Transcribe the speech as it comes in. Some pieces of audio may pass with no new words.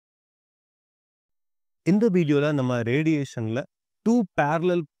இந்த வீடியோல நம்ம ரேடியேஷன்ல 2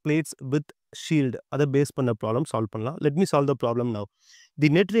 parallel plates with shield அத பேஸ் பண்ண ப்ராப்ளம் சால்வ் பண்ணலாம். Let me solve the problem now. The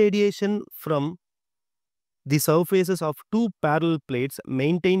net radiation from the surfaces of two parallel plates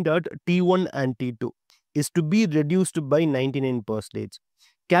maintained at T1 and T2 is to be reduced by 99%.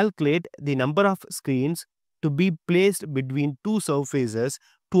 Calculate the number of screens to be placed between two surfaces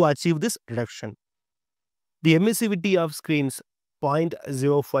to achieve this reduction. The emissivity of screens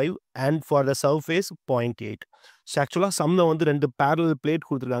 0.05 and for the surface 0.8. So actually சம்ல வந்து ரெண்டு parallel plate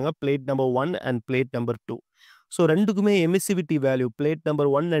கொடுத்துருக்காங்க, plate number 1 and plate number 2. So ரெண்டுக்குமே எமிசிவிட்டி value plate number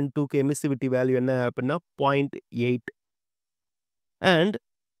 1 and 2க்கு எமிசிவிட்டி value என்ன அப்படின்னா 0.8 and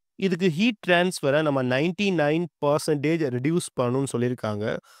இதுக்கு heat ட்ரான்ஸ்ஃபரை நம்ம 99% reduce பண்ணணும்னு சொல்லியிருக்காங்க.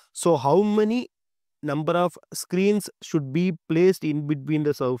 So how many number of screens should be placed in between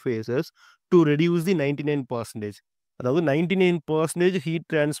the surfaces to reduce the 99%. அதாவது 99% ஹீட்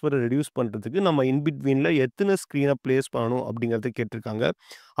ட்ரான்ஸ்ஃபரை ரெடியூஸ் பண்ணுறதுக்கு நம்ம இன்பிட்வீனில் எத்தனை ஸ்க்ரீனை பிளேஸ் பண்ணணும் அப்படிங்கிறத கேட்டிருக்காங்க.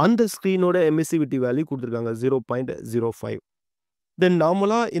 அந்த ஸ்க்ரீனோட எமிசிவிட்டி வேல்யூ கொடுத்துருக்காங்க 0.05. தென்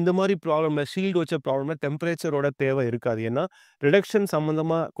நார்மலாக இந்த மாதிரி ப்ராப்ளமில் ஷீல்டு வச்ச ப்ராப்ளமில் டெம்பரேச்சரோட தேவை இருக்காது. ஏன்னா ரிடக்ஷன்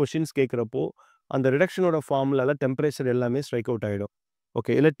சம்மந்தமாக கொஷின்ஸ் கேட்குறப்போ அந்த ரிடக்ஷனோட ஃபார்முலால டெம்பரேச்சர் எல்லாமே ஸ்ட்ரைக் அவுட் ஆகிடும்.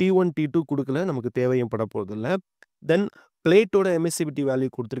 ஓகே, இல்லை T1 T2 கொடுக்கல, நமக்கு தேவையும் பட போகிறது இல்லை. தென் பிளேட்டோட எமிசிவிட்டி வேல்யூ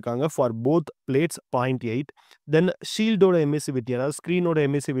கொடுத்துருக்காங்க ஃபார் போத் பிளேட்ஸ் 0.8. தென் ஷீல்டோட எமிசிவிட்டி அதாவது ஸ்க்ரீனோட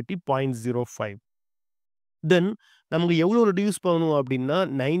எமிசிவிட்டி 0.05. தென் நமக்கு எவ்வளோ ரெடியூஸ் பண்ணணும் அப்படின்னா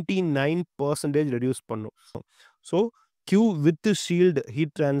 99% ரெடியூஸ் பண்ணணும். So Q with shield heat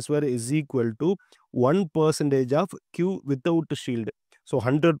transfer is equal to 1% of Q without shield. So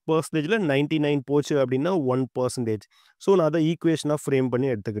 100%ல 99 போச்சு அப்படின்னா 1%. ஸோ நான் அதை ஈக்குவேஷனாக ஃப்ரேம் பண்ணி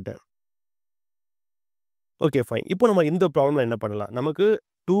எடுத்துக்கிட்டேன். Okay fine. இப்போ நம்ம இந்த ப்ராப்ளம் என்ன பண்ணலாம்? நமக்கு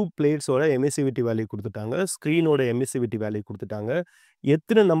 2 பிளேட்ஸோட எமிசிவிட்டி வேல்யூ கொடுத்துட்டாங்க, ஸ்க்ரீனோட எமிசிவிட்டி வேல்யூ கொடுத்துட்டாங்க,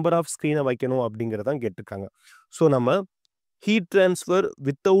 எத்தனை நம்பர் ஆஃப் ஸ்க்ரீனை வைக்கணும் அப்படிங்கிறதான் கேட்டிருக்காங்க. ஸோ நம்ம ஹீட் ட்ரான்ஸ்ஃபர்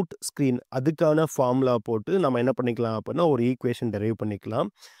வித்தவுட் ஸ்க்ரீன் அதுக்கான ஃபார்முலா போட்டு நம்ம என்ன பண்ணிக்கலாம் அப்படின்னா ஒரு ஈக்குவேஷன் டெரைவ் பண்ணிக்கலாம்.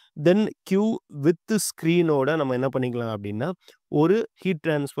 தென் Q வித் ஸ்க்ரீனோட நம்ம என்ன பண்ணிக்கலாம் அப்படின்னா ஒரு ஹீட்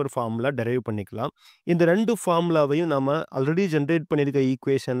ட்ரான்ஸ்ஃபர் ஃபார்முலா டெரைவ் பண்ணிக்கலாம். இந்த ரெண்டு ஃபார்முலாவையும் நம்ம ஆல்ரெடி ஜென்ரேட் பண்ணியிருக்க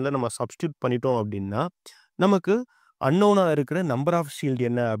ஈக்குவேஷனில் நம்ம சப்ஸ்டியூட் பண்ணிட்டோம் அப்படின்னா நமக்கு அன்னோனாக இருக்கிற நம்பர் ஆஃப் ஷீல்டு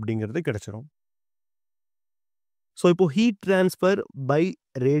என்ன அப்படிங்கிறது கிடைச்சிரும். ஸோ இப்போ heat transfer by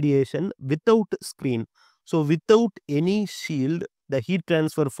radiation without screen. So without any shield, the heat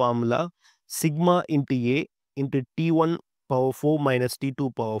transfer formula sigma into A into T1 power 4 minus T2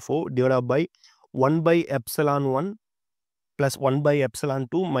 power 4 divided by 1 by epsilon 1 plus 1 by epsilon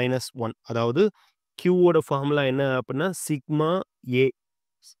 2 minus 1. அதாவது Q ஓட formula என்ன அப்படின்னா sigma A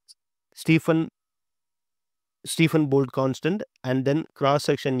Stephen Bolt constant and then cross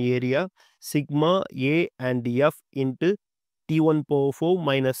section area sigma A and F into T1 power 4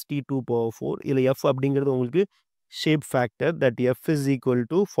 minus T2 power 4. இதில் F அப்படிங்கிறது உங்களுக்கு shape factor that F is equal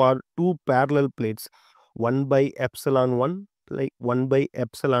to for two parallel plates 1 by epsilon 1 like 1 by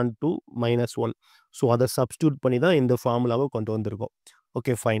epsilon 2 minus 1. So அதை substitute பண்ணி தான் இந்த ஃபார்முலாவை கொண்டு வந்திருக்கோம்.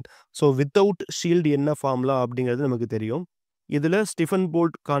 Okay fine. So without shield என்ன ஃபார்முலா அப்படிங்கிறது நமக்கு தெரியும். இதில் ஸ்டிஃபன்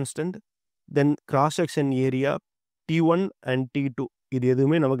bolt constant then cross section area T1 and T2 இது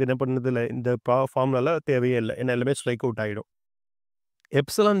எதுவுமே நமக்கு என்ன பண்ணதில்லை, இந்த ஃபார்முலால தேவையே இல்லை, ஏன்னா எல்லாமே ஸ்ட்ரைக் அவுட் ஆகிடும்.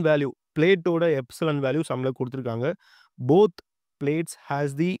 எப்சிலான் வேல்யூ பிளேட்டோட எப்சிலான் வேல்யூ சம்மில் கொடுத்துருக்காங்க. Both plates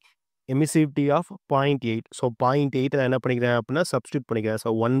has the எமிசிவிட்டி of 0.8. So 0.8 நான் என்ன பண்ணிக்கிறேன் அப்படின்னா சப்ஸ்டியூட் பண்ணிக்கிறேன். So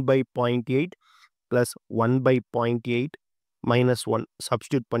 1 by 0.8 plus 1 by 0.8 minus 1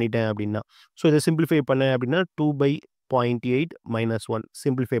 substitute பண்ணிட்டேன் அப்படின்னா ஸோ இதை சிம்பிளிஃபை பண்ணேன் அப்படின்னா 2 by 0.8 மைனஸ் 1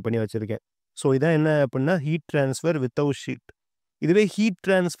 சிம்பிளிஃபை பண்ணி வச்சுருக்கேன். ஸோ இதான் என்ன அப்படின்னா ஹீட் ட்ரான்ஸ்ஃபர் வித்தவுட் ஷீல்ட். இதுவே heat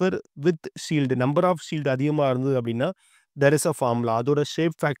transfer with shield number of shield அதிகமாக இருந்தது அப்படின்னா there is a formula. அதோட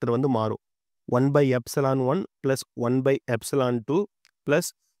ஷேப் ஃபேக்டர் வந்து மாறும். 1 by epsilon 1 plus 1 by epsilon 2 plus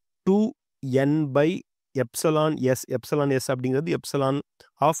 2n by epsilon s. epsilon s அப்படிங்கிறது epsilon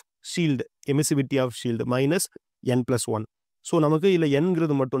of shield emissivity of shield minus n plus 1. So நமக்கு இல்லை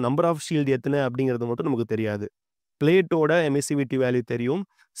nங்கிறது மட்டும் நம்பர் ஆஃப் ஷீல்டு எத்தனை அப்படிங்கிறது மட்டும் நமக்கு தெரியாது. பிளேட்டோட எமிசிவிட்டி வேல்யூ தெரியும்,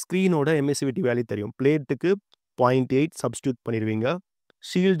 ஸ்க்ரீனோட எமிசிவிட்டி வேல்யூ தெரியும். பிளேட்டுக்கு 0.8 சப்ஸ்டியூட் பண்ணிடுவீங்க,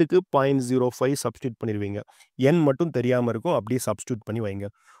 ஷீல்டுக்கு 0.05 சப்ஸ்டியூட் பண்ணிடுவீங்க. என் மட்டும் தெரியாமல் இருக்கும், அப்படியே சப்ஸ்டியூட் பண்ணி வைங்க.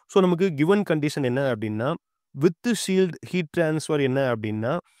 ஸோ நமக்கு கிவன் கண்டிஷன் என்ன அப்படின்னா வித் ஷீல்டு ஹீட் ட்ரான்ஸ்ஃபர் என்ன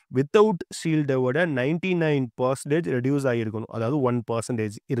அப்படின்னா வித்தவுட் ஷீல்டோட 99% ரெடியூஸ் ஆகியிருக்கணும், அதாவது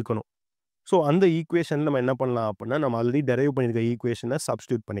 1% இருக்கணும். ஸோ அந்த ஈக்குவேஷனில் நம்ம என்ன பண்ணலாம் அப்படின்னா நம்ம ஆல்ரெடி டெரைவ் பண்ணியிருக்க ஈக்குவேஷனை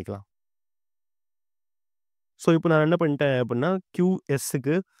சப்ஸ்டியூட் பண்ணிக்கலாம். ஸோ இப்போ நான் என்ன பண்ணிட்டேன் அப்படின்னா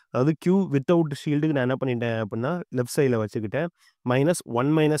QSக்கு அதாவது Q வித்தவுட் ஷீல்டுக்கு நான் என்ன பண்ணிட்டேன் அப்படின்னா லெஃப்ட் சைடில் வச்சுக்கிட்டேன். மைனஸ் 1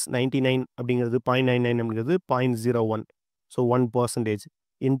 மைனஸ் 99 அப்படிங்கிறது 0.99 அப்படிங்கிறது 0.01. ஸோ 1%.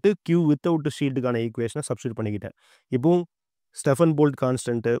 இன்ட்டு Q வித்தவுட் ஷீல்டுக்கான ஈக்குவேஷனை சப்ஸ்டியூட் பண்ணிக்கிட்டேன். இப்போ ஸ்டெஃபன் போல்ட்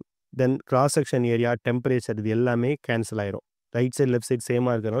கான்ஸ்டன்ட்டு, தென் கிராஸ் செக்ஷன் ஏரியா, டெம்பரேச்சர் இது எல்லாமே கேன்சல் ஆயிரும். ரைட் சைடு லெஃப்ட் சைடு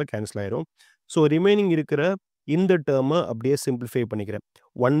சேமாக இருக்கிறனால கேன்சல் ஆயிரும். ஸோ ரிமைனிங் இருக்கிற இந்த டேர்மை அப்படியே சிம்பிளிஃபை பண்ணிக்கிறேன்.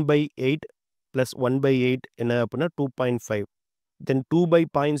 1/8 ப்ளஸ் 1/8 என்ன அப்படின்னா 2.5. தென்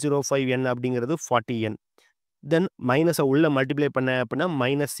 2/0.05 n அப்படிங்கிறது 40 n. தென் மைனஸை உள்ள மல்டிப்ளை பண்ண அப்படின்னா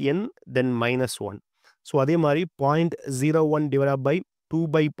 -n தென் -1. ஸோ அதே மாதிரி 0.01 டிவைட் பை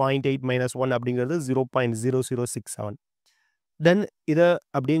 2/0.8 -1 அப்படிங்கிறது 0.0067. தென் இதை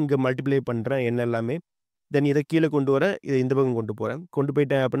அப்படியே இங்கே மல்டிப்ளை பண்ணுறேன் என்ன எல்லாமே. தென் இதை கீழே கொண்டு வர இதை இந்த பக்கம் கொண்டு போகிறேன். கொண்டு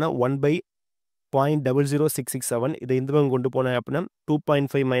போயிட்டேன் அப்படின்னா 1/00667. இதை இந்த பக்கம் கொண்டு போனேன் அப்படின்னா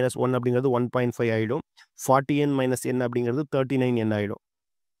 2.5 -1 அப்படிங்கிறது 1.5 ஆகிடும். 40n - n அப்படிங்கிறது 39n ஆகிடும்.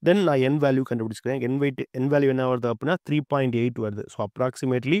 தென் நான் n வேல்யூ கண்டுபிடிச்சிக்கிறேன். n வேல்யூ என்ன வருது அப்படின்னா 3.8 வருது. So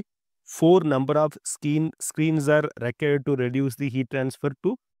approximately 4 number of screens are required to reduce the heat transfer to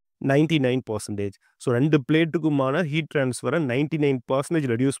 99%. So 2 பிளேட்டுக்குமான heat ட்ரான்ஸ்ஃபரை 99%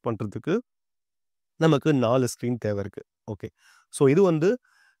 reduce பண்ணுறதுக்கு நமக்கு 4 ஸ்க்ரீன் தேவை இருக்குது. ஓகே, ஸோ இது வந்து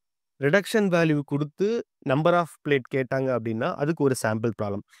ரிடக்ஷன் வேல்யூ கொடுத்து நம்பர் ஆஃப் பிளேட் கேட்டாங்க அப்படின்னா அதுக்கு ஒரு சாம்பிள்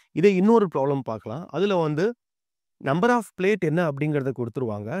ப்ராப்ளம். இதை இன்னொரு ப்ராப்ளம் பார்க்கலாம். அதில் வந்து நம்பர் ஆஃப் பிளேட் என்ன அப்படிங்கிறத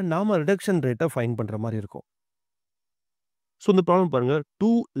கொடுத்துருவாங்க. நாம் ரிடக்ஷன் ரேட்டை ஃபைன் பண்ணுற மாதிரி இருக்கும். ஸோ இந்த ப்ராப்ளம் பாருங்கள். 2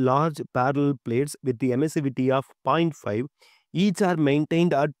 large parallel plates with the emissivity of 0.5 each are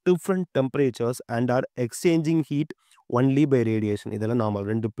maintained at different temperatures and are exchanging heat only by radiation. இதெல்லாம் நார்மல்.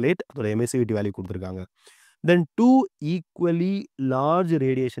 2 பிளேட் அதோட எமிசிவிட்டி வேல்யூ கொடுத்துருக்காங்க. தென் 2 equally large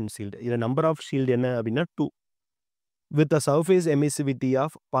radiation shield. இதில் நம்பர் ஆஃப் ஷீல்டு என்ன அப்படின்னா 2 with a surface emissivity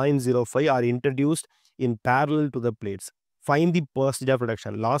of 0.05 are introduced in parallel to the plates. Find the percentage of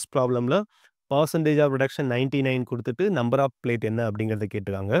reduction. Last ப்ராப்ளமில் percentage of reduction 99 கொடுத்துட்டு number of plate என்ன அப்படிங்கிறத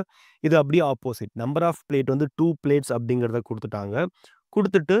கேட்டுருக்காங்க. இது அப்படியே opposite. Number of plate வந்து 2 plates அப்படிங்கிறத கொடுத்துட்டாங்க.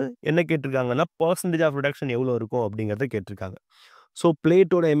 கொடுத்துட்டு என்ன கேட்டிருக்காங்கன்னா பர்சன்டேஜ் ஆஃப் ரிடக்ஷன் எவ்வளோ இருக்கும் அப்படிங்கிறத கேட்டிருக்காங்க. ஸோ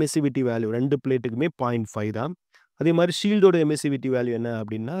பிளேட்டோட எமிசிவிட்டி வேல்யூ 2 பிளேட்டுக்குமே 0.5 தான். அதே மாதிரி ஷீல்டோட எமிசிவிட்டி வேல்யூ என்ன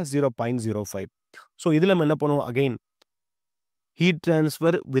அப்படின்னா 0.05. ஸோ இதில் நம்ம என்ன பண்ணுவோம், again heat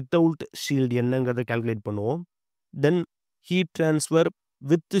transfer without shield என்னங்கிறத கால்குலேட் பண்ணுவோம். தென் ஹீட் ட்ரான்ஸ்ஃபர்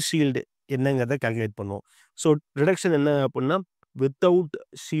வித் ஷீல்டு என்னங்கிறத கால்குலேட் பண்ணுவோம். ஸோ ரிடக்ஷன் என்ன அப்படின்னா without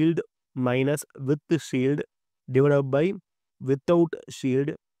shield minus with shield divide by without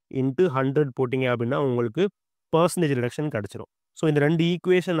shield into 100 போட்டிங்க அப்படின்னா உங்களுக்கு பர்சன்டேஜ் ரிடக்ஷன் கிடச்சிரும். ஸோ இந்த 2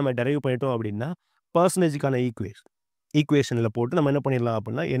 ஈக்குவேஷன் நம்ம டெரைவ் பண்ணிட்டோம் அப்படின்னா பர்சன்டேஜுக்கான ஈக்குவேஷனில் போட்டு நம்ம என்ன பண்ணிடலாம்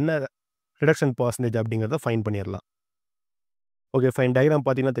அப்படின்னா என்ன ரிடக்ஷன் பர்சன்டேஜ் அப்படிங்கிறத ஃபைன் பண்ணிடலாம். Okay fine. டயக்ராம்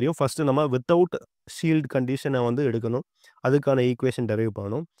பார்த்தீங்கன்னா தெரியும். ஃபஸ்ட்டு நம்ம வித்தவுட் ஷீல்டு கண்டிஷனை வந்து எடுக்கணும். அதுக்கான ஈக்குவேஷன் டெரைவ்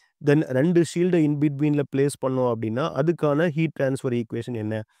பண்ணணும். தென் 2 ஷீல்டை இன் பிட்வீனில் பிளேஸ் பண்ணோம் அப்படின்னா அதுக்கான ஹீட் ட்ரான்ஸ்ஃபர் ஈக்குவேஷன்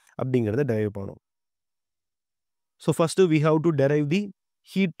என்ன அப்படிங்கிறத டெரைவ் பண்ணணும். So first we have to derive the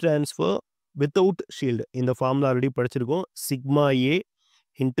heat transfer without shield. இந்த ஃபார்முலா ஆல்ரெடி படிச்சிருக்கோம். Sigma A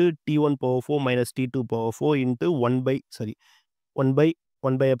into T1/4 - T2/4 into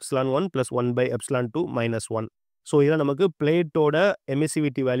 1/1/1 plus 1/2 -1. So இதில் நமக்கு பிளேட்டோட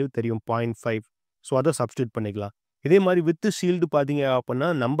எமிசிவிட்டி வேல்யூ தெரியும் 0.5. ஸோ அதை சப்ஸ்டியூட் பண்ணிக்கலாம். இதே மாதிரி வித் ஷீல்டு பார்த்தீங்க அப்படின்னா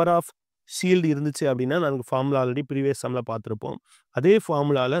நம்பர் ஆஃப் ஷீல்டு இருந்துச்சு அப்படின்னா நமக்கு ஃபார்முலா ஆல்ரெடி ப்ரீவியஸ் சம்மில் பார்த்துருப்போம். அதே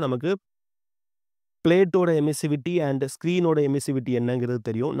ஃபார்முலாவில் நமக்கு பிளேட்டோட எமிசிவிட்டி அண்ட் ஸ்க்ரீனோட எமிசிவிட்டி என்னங்கிறது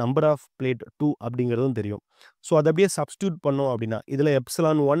தெரியும். நம்பர் ஆஃப் பிளேட் 2 அப்படிங்கிறதும் தெரியும். ஸோ அதை அப்படியே சப்ஸ்டியூட் பண்ணோம் அப்படின்னா இதில்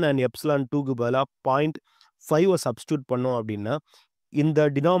ε1 அண்ட் ε2க்கு பதிலாக 0.5 சப்ஸ்டியூட் பண்ணோம் அப்படின்னா இந்த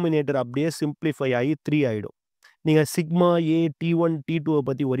டினாமினேட்டர் அப்படியே சிம்பிளிஃபை ஆகி 3 ஆகிடும். நீங்கள் சிக்மா ஏ T1 T2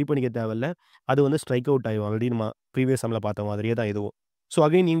 பற்றி ஒரி பண்ணிக்க தேவையில்ல. அது வந்து ஸ்ட்ரைக் அவுட் ஆகிடும். ஆல்ரெடி நம்ம ப்ரீவியஸ் சம்மில் பார்த்த மாதிரியே தான் இதுவும். ஸோ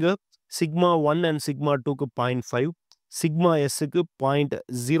அகைன் நீங்கள் சிக்மா 1 அண்ட் சிக்மா 2க்கு 0.5, sigma எஸ்ஸுக்கு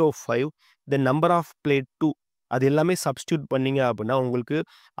 0.05, then number of plate 2 அது எல்லாமே சப்ஸ்டியூட் பண்ணிங்க அப்படின்னா உங்களுக்கு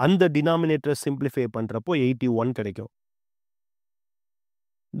அந்த டினாமினேட்டரை சிம்பிளிஃபை பண்ணுறப்போ 81 கிடைக்கும்.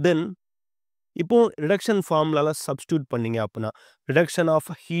 தென் இப்போ ரிடக்ஷன் ஃபார்முலாவில் சப்ஸ்டியூட் பண்ணிங்க அப்படின்னா reduction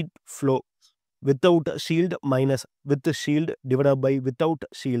of heat flow without shield minus with shield divided by without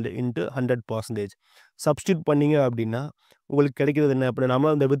shield into 100%. Substitute பண்ணிங்க அப்படின்னா உங்களுக்கு கிடைக்கிறது என்ன அப்படின்னா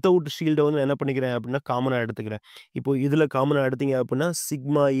நம்ம இந்த வித்தவுட் ஷீல்டை வந்து என்ன பண்ணிக்கிறேன் அப்படின்னா காமனாக எடுத்துக்கிறேன். இப்போ இதில் காமனாக எடுத்தீங்க அப்படின்னா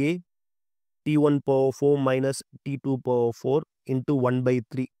சிக்மா ஏ T1/4 - T2/4 இன்ட்டு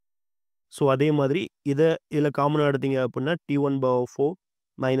 1/3. ஸோ அதே மாதிரி இதில் காமனாக எடுத்தீங்க அப்படின்னா T1/4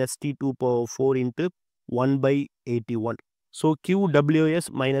 - T2/4 into 1/81. So QWS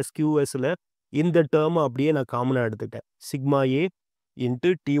 - QSல இந்த டேர்மை அப்படியே நான் காமனாக எடுத்துக்கிட்டேன். Sigma A into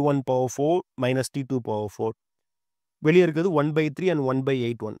T1/4 - T2/4 வெளியே இருக்கிறது 1/3 அண்ட்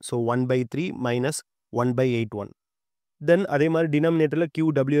 1/81. ஸோ 1/3 - 1/81. தென் அதே மாதிரி டினாமினேட்டரில்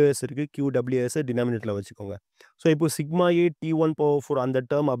QWS இருக்குது. QWS டினாமினேட்டரில் வச்சுக்கோங்க. ஸோ இப்போ சிக்மா ஏ T1/4 அந்த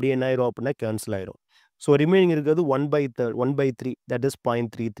டேர்ம் அப்படியே என்ன ஆயிரும் அப்படின்னா கேன்சல் ஆயிரும். ஸோ ரிமைனிங் இருக்கிறது 1/3 தட் இஸ்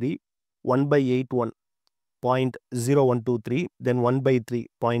 0.33, 1/81 0.0123, தென் 1/3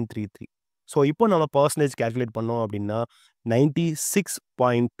 0.33. ஸோ இப்போ நம்ம பர்சன்டேஜ் கேல்குலேட் பண்ணோம் அப்படின்னா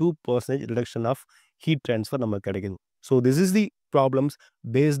 96.2% ரிடக்ஷன் ஆஃப் ஹீட் ட்ரான்ஸ்ஃபர் நமக்கு கிடைக்குது. So this is the problems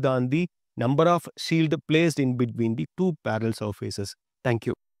based on the number of shield placed in between the two parallel surfaces. Thank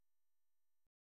you.